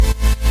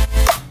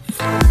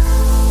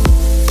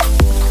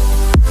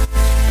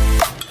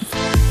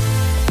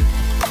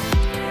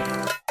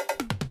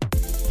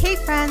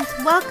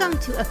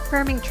to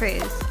Affirming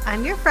Truths.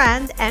 I'm your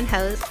friend and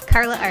host,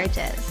 Carla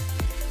Arges.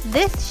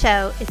 This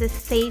show is a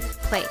safe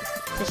place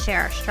to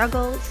share our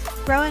struggles,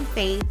 grow in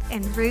faith,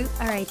 and root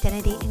our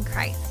identity in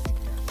Christ.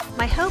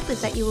 My hope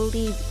is that you will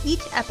leave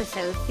each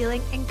episode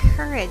feeling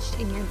encouraged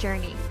in your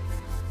journey.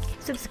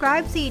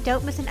 Subscribe so you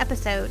don't miss an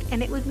episode,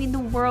 and it would mean the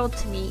world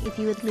to me if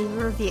you would leave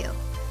a review.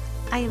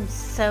 I am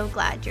so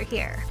glad you're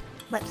here.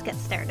 Let's get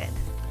started.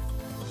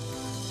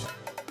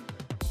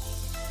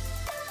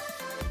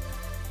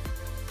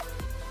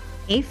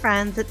 Hey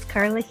friends, it's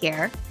Carla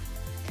here.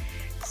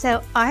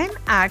 So I'm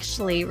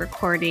actually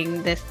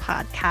recording this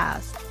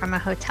podcast from a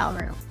hotel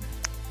room.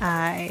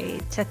 I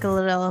took a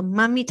little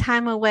mummy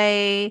time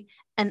away,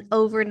 an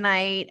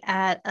overnight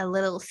at a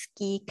little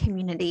ski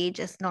community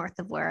just north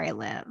of where I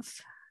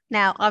live.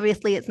 Now,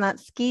 obviously it's not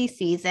ski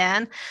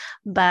season,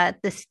 but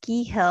the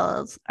ski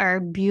hills are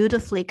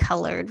beautifully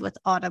colored with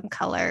autumn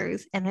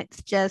colors, and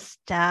it's just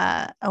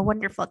a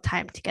wonderful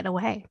time to get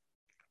away.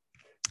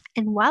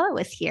 And while I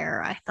was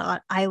here, I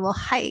thought I will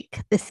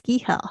hike the ski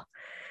hill.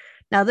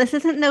 Now, this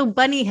isn't no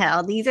bunny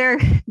hill. These are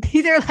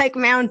like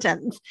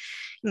mountains.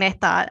 And I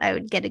thought I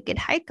would get a good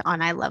hike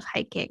on. I love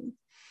hiking.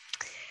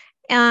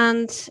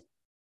 And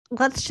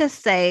let's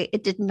just say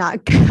it did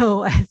not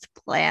go as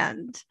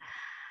planned.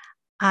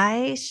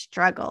 I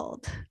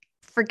struggled.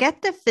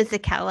 Forget the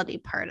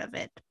physicality part of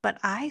it, but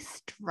I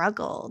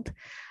struggled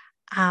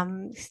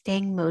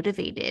staying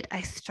motivated.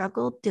 I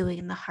struggled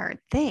doing the hard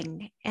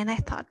thing. And I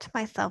thought to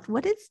myself,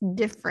 what is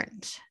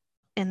different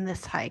in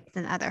this hike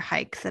than other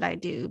hikes that I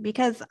do?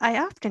 Because I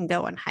often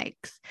go on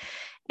hikes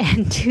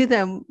and do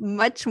them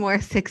much more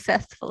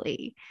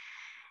successfully.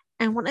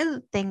 And one of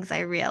the things I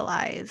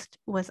realized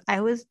was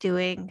I was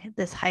doing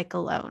this hike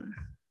alone.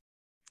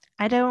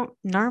 I don't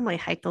normally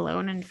hike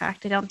alone. In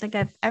fact, I don't think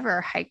I've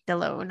ever hiked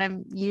alone.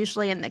 I'm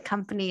usually in the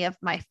company of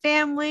my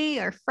family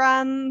or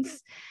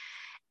friends.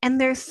 And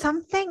there's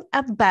something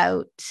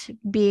about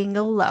being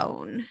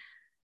alone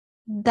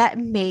that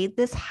made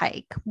this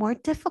hike more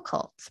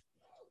difficult.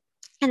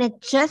 And it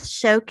just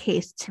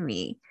showcased to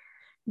me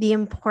the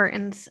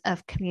importance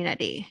of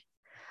community,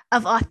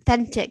 of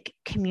authentic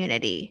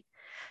community,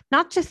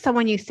 not just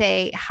someone you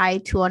say hi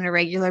to on a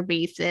regular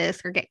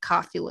basis or get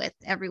coffee with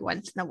every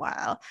once in a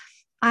while.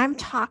 I'm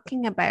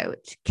talking about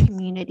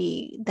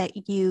community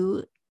that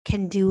you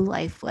can do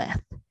life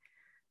with,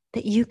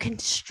 that you can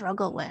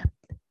struggle with.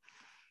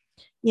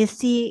 You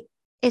see,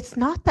 it's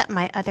not that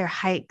my other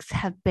hikes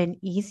have been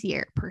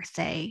easier per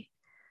se,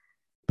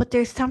 but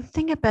there's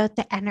something about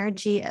the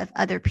energy of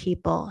other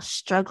people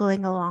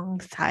struggling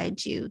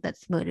alongside you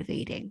that's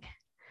motivating.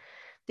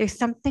 There's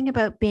something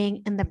about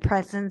being in the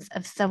presence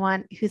of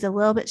someone who's a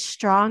little bit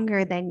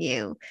stronger than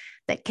you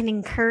that can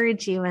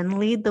encourage you and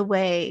lead the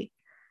way.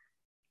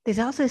 There's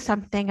also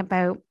something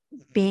about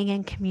being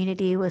in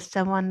community with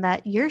someone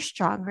that you're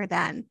stronger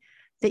than,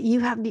 that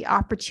you have the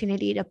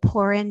opportunity to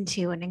pour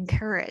into and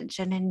encourage.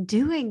 And in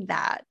doing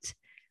that,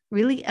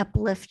 really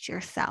uplift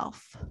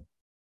yourself.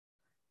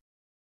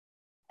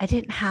 I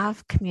didn't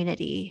have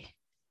community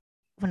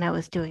when I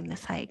was doing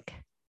this hike,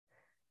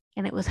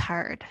 and it was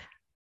hard.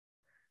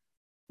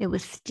 It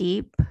was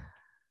steep.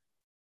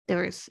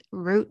 There was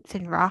roots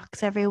and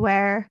rocks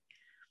everywhere,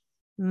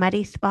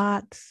 muddy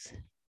spots.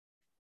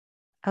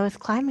 I was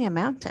climbing a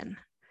mountain,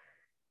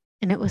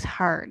 and it was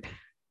hard.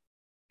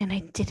 And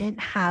I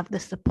didn't have the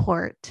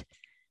support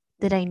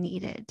that I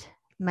needed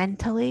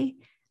mentally,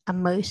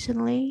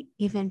 emotionally,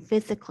 even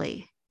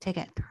physically to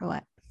get through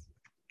it.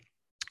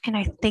 And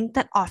I think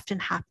that often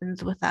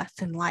happens with us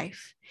in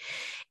life.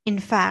 In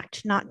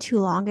fact, not too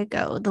long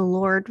ago, the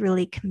Lord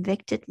really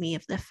convicted me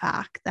of the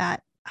fact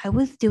that I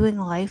was doing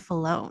life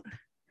alone.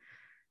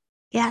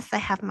 Yes, I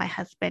have my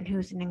husband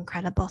who's an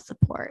incredible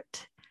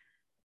support,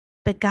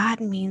 but God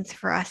means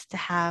for us to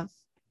have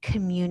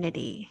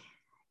community,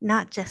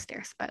 not just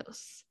our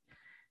spouse.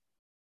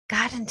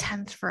 God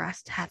intends for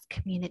us to have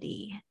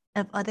community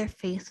of other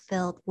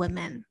faith-filled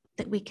women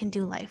that we can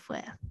do life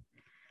with.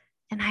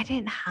 And I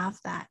didn't have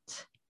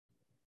that.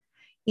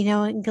 You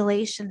know, in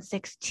Galatians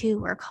 6:2,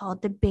 we're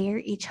called to bear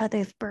each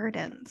other's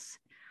burdens.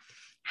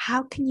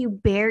 How can you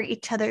bear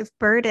each other's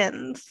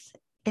burdens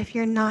if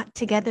you're not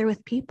together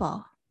with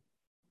people?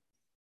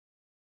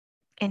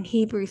 In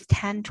Hebrews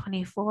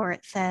 10:24,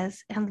 it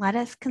says, and let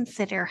us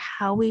consider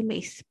how we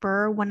may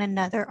spur one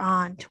another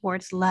on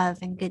towards love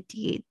and good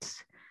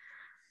deeds.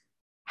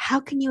 How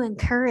can you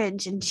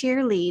encourage and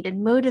cheerlead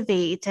and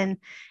motivate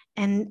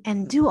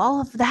and do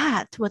all of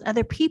that with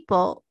other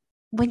people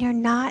when you're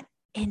not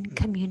in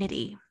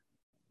community?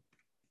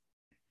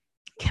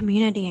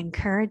 Community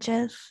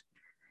encourages,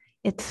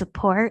 it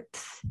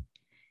supports,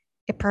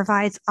 it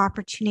provides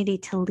opportunity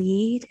to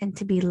lead and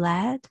to be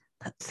led.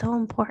 That's so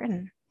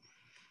important.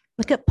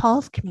 Look at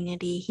Paul's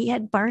community. He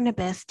had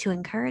Barnabas to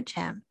encourage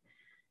him,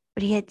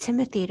 but he had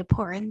Timothy to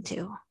pour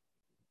into.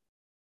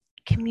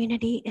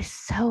 Community is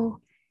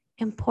so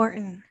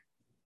important.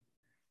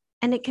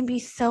 And it can be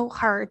so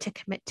hard to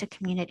commit to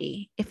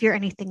community if you're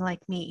anything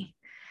like me.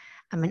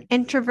 I'm an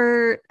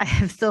introvert. I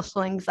have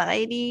social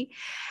anxiety.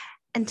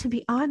 And to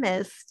be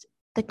honest,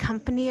 the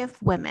company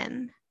of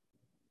women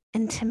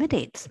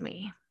intimidates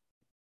me.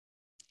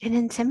 It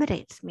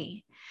intimidates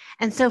me.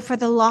 And so for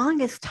the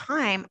longest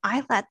time,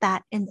 I let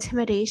that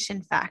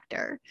intimidation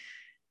factor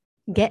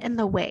get in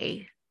the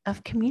way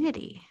of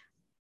community.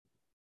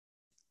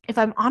 If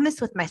I'm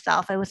honest with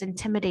myself, I was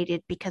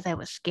intimidated because I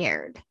was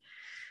scared.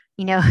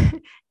 You know,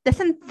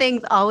 doesn't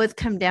things always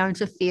come down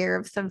to fear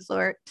of some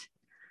sort?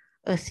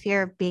 It was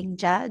fear of being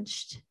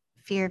judged,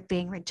 fear of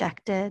being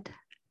rejected,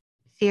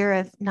 fear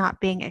of not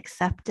being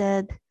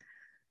accepted.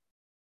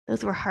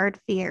 Those were hard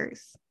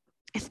fears,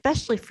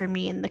 especially for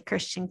me in the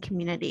Christian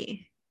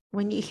community.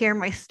 When you hear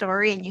my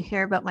story and you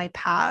hear about my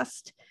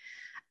past,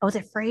 I was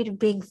afraid of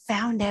being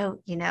found out,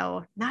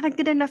 not a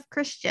good enough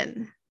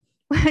Christian,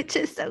 which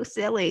is so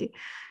silly.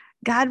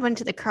 God went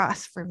to the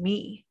cross for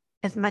me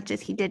as much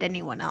as he did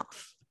anyone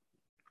else.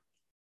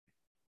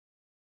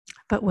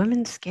 But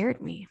women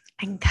scared me,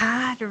 and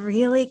God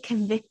really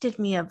convicted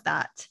me of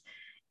that.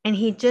 And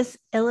he just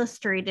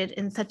illustrated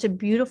in such a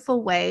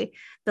beautiful way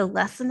the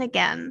lesson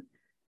again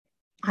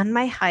on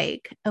my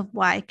hike of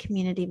why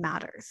community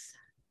matters.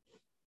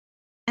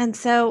 And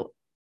so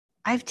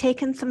I've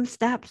taken some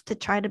steps to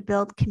try to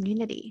build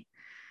community.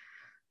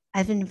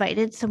 I've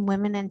invited some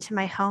women into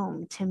my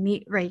home to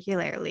meet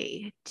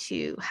regularly,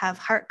 to have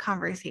heart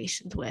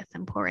conversations with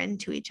and pour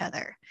into each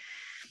other,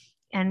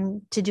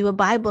 and to do a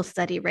Bible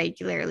study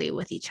regularly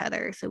with each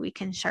other so we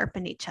can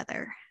sharpen each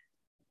other.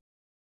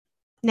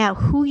 Now,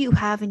 who you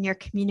have in your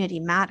community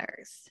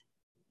matters.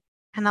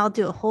 And I'll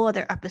do a whole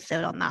other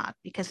episode on that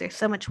because there's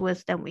so much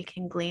wisdom we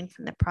can glean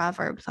from the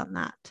Proverbs on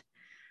that.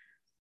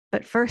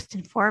 But first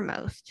and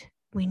foremost,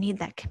 we need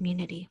that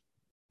community.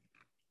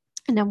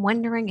 And I'm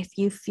wondering if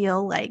you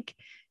feel like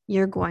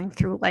you're going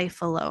through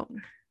life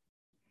alone,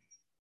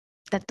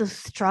 that those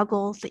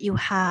struggles that you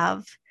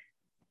have,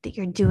 that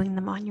you're doing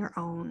them on your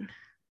own.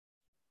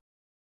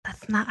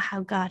 That's not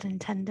how God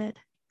intended.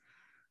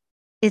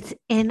 It's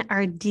in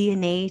our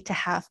DNA to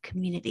have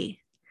community.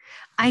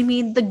 I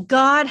mean, the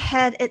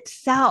Godhead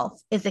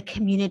itself is a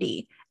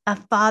community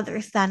of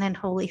Father, Son, and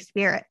Holy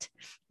Spirit.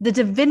 The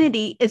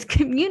divinity is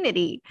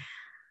community.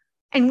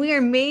 And we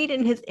are made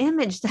in his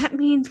image. That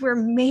means we're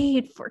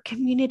made for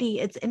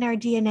community. It's in our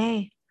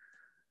DNA.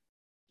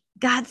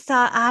 God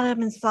saw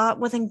Adam and saw it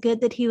wasn't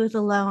good that he was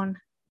alone.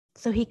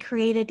 So he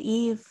created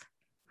Eve.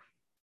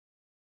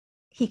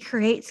 He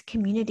creates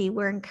community.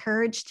 We're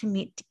encouraged to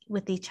meet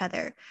with each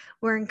other.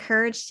 We're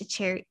encouraged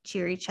to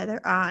cheer each other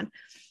on.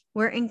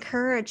 We're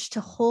encouraged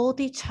to hold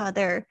each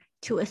other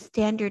to a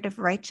standard of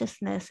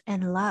righteousness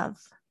and love,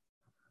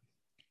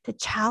 to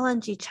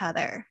challenge each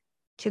other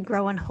to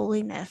grow in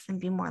holiness and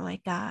be more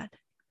like God,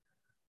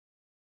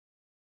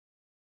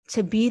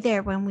 to be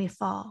there when we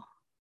fall.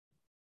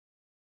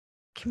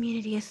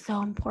 Community is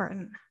so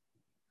important.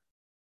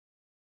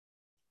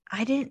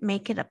 I didn't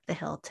make it up the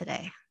hill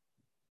today.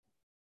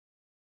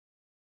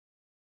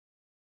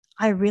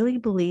 I really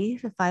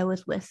believe if I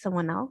was with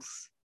someone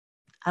else,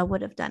 I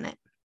would have done it.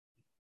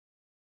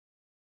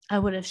 I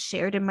would have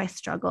shared in my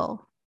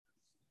struggle.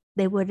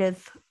 They would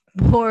have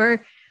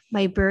bore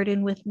my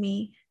burden with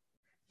me.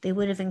 They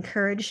would have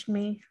encouraged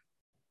me.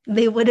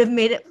 They would have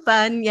made it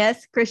fun.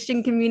 Yes,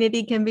 Christian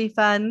community can be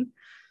fun.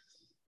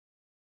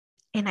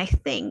 And I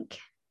think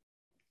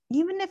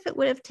even if it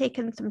would have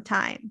taken some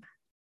time,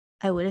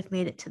 I would have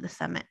made it to the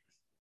summit.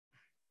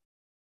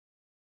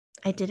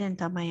 I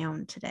didn't on my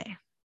own today.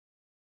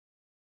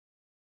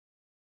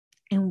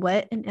 And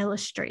what an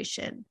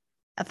illustration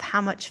of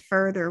how much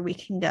further we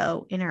can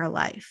go in our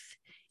life,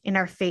 in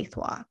our faith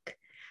walk,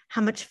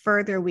 how much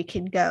further we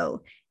can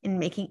go in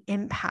making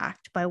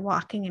impact by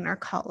walking in our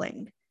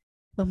calling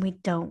when we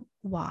don't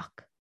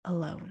walk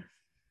alone.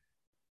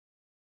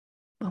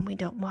 When we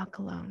don't walk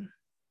alone.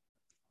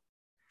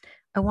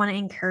 I want to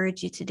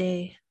encourage you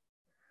today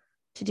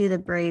to do the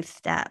brave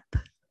step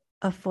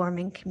of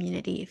forming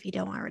community if you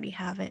don't already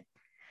have it.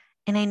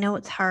 And I know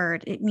it's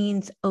hard. It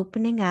means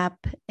opening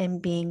up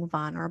and being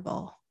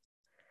vulnerable.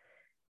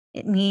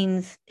 It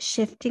means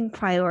shifting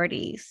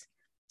priorities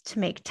to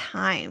make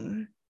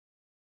time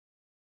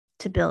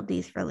to build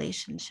these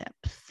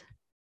relationships.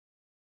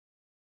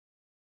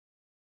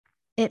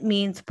 It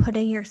means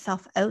putting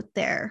yourself out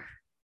there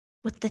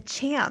with the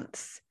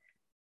chance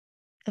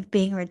of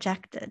being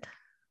rejected.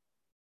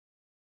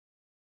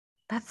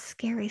 That's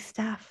scary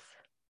stuff.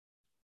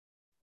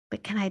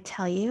 But can I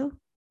tell you,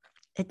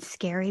 it's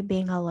scary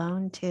being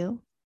alone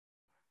too.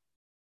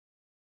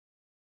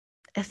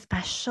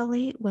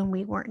 Especially when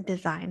we weren't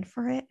designed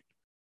for it.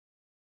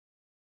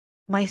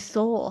 My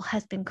soul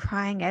has been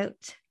crying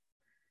out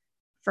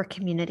for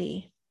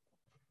community,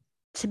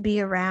 to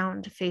be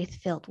around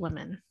faith-filled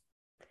women.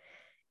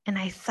 And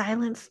I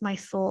silenced my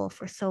soul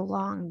for so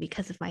long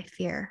because of my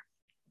fear.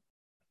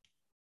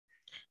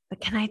 But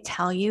can I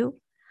tell you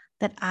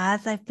that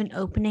as I've been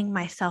opening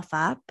myself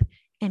up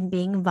and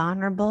being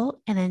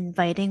vulnerable and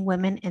inviting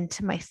women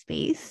into my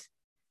space,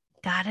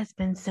 God has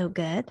been so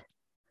good.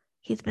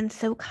 He's been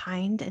so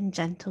kind and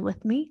gentle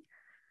with me.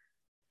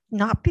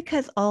 Not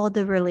because all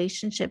the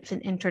relationships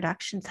and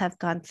introductions have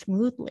gone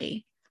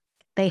smoothly.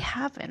 They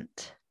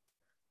haven't.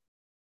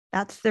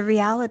 That's the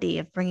reality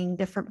of bringing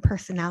different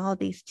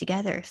personalities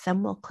together.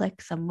 Some will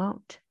click, some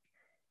won't.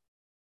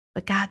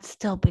 But God's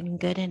still been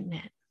good in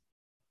it.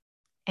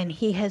 And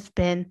He has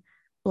been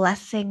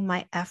blessing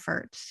my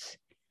efforts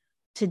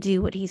to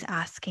do what He's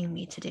asking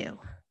me to do.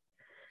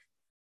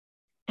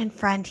 And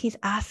friend, He's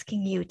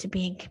asking you to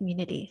be in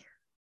community.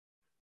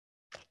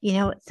 You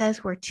know, it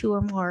says where two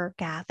or more are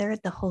gathered,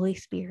 the Holy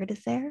Spirit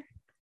is there.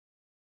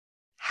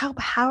 How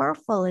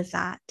powerful is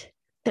that?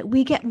 That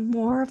we get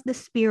more of the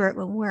Spirit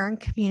when we're in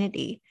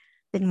community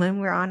than when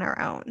we're on our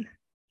own.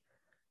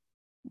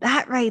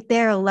 That right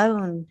there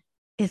alone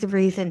is a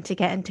reason to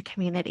get into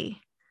community.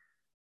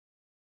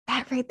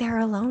 That right there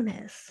alone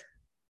is.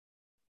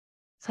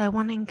 So I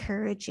want to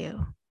encourage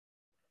you.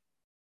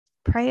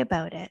 Pray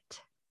about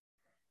it.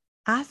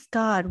 Ask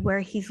God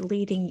where He's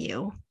leading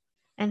you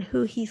and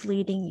who He's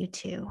leading you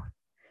to.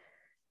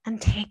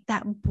 And take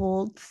that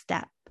bold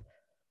step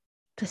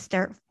to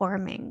start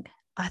forming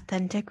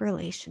authentic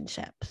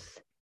relationships,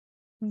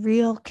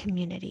 real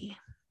community.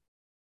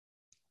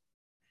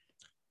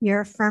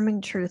 Your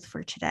affirming truth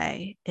for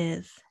today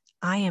is,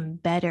 I am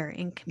better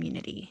in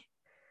community.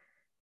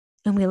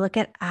 And we look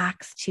at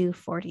Acts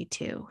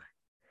 2:42.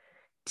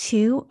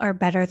 Two are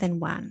better than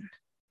one,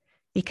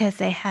 because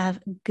they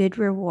have good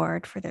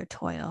reward for their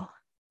toil.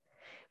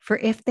 For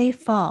if they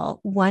fall,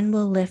 one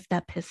will lift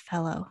up his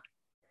fellow.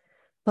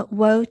 But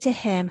woe to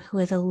him who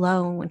is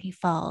alone when he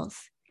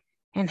falls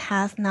and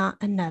has not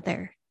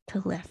another to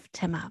lift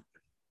him up.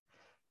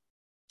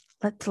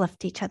 Let's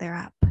lift each other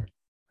up.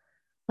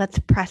 Let's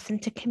press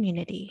into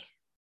community.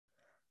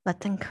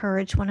 Let's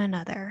encourage one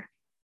another.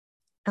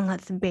 And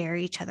let's bear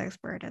each other's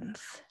burdens.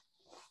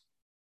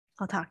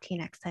 I'll talk to you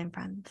next time,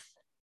 friends.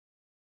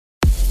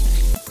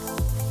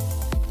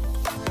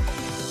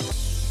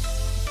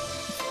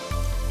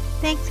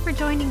 Thanks for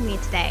joining me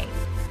today.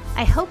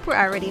 I hope we're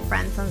already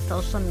friends on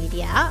social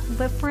media,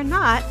 but if we're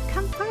not,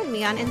 come find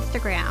me on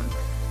Instagram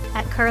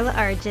at Carla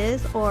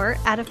Arges or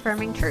at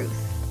Affirming Truth.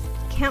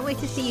 Can't wait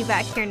to see you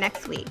back here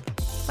next week.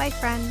 Bye,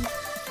 friends.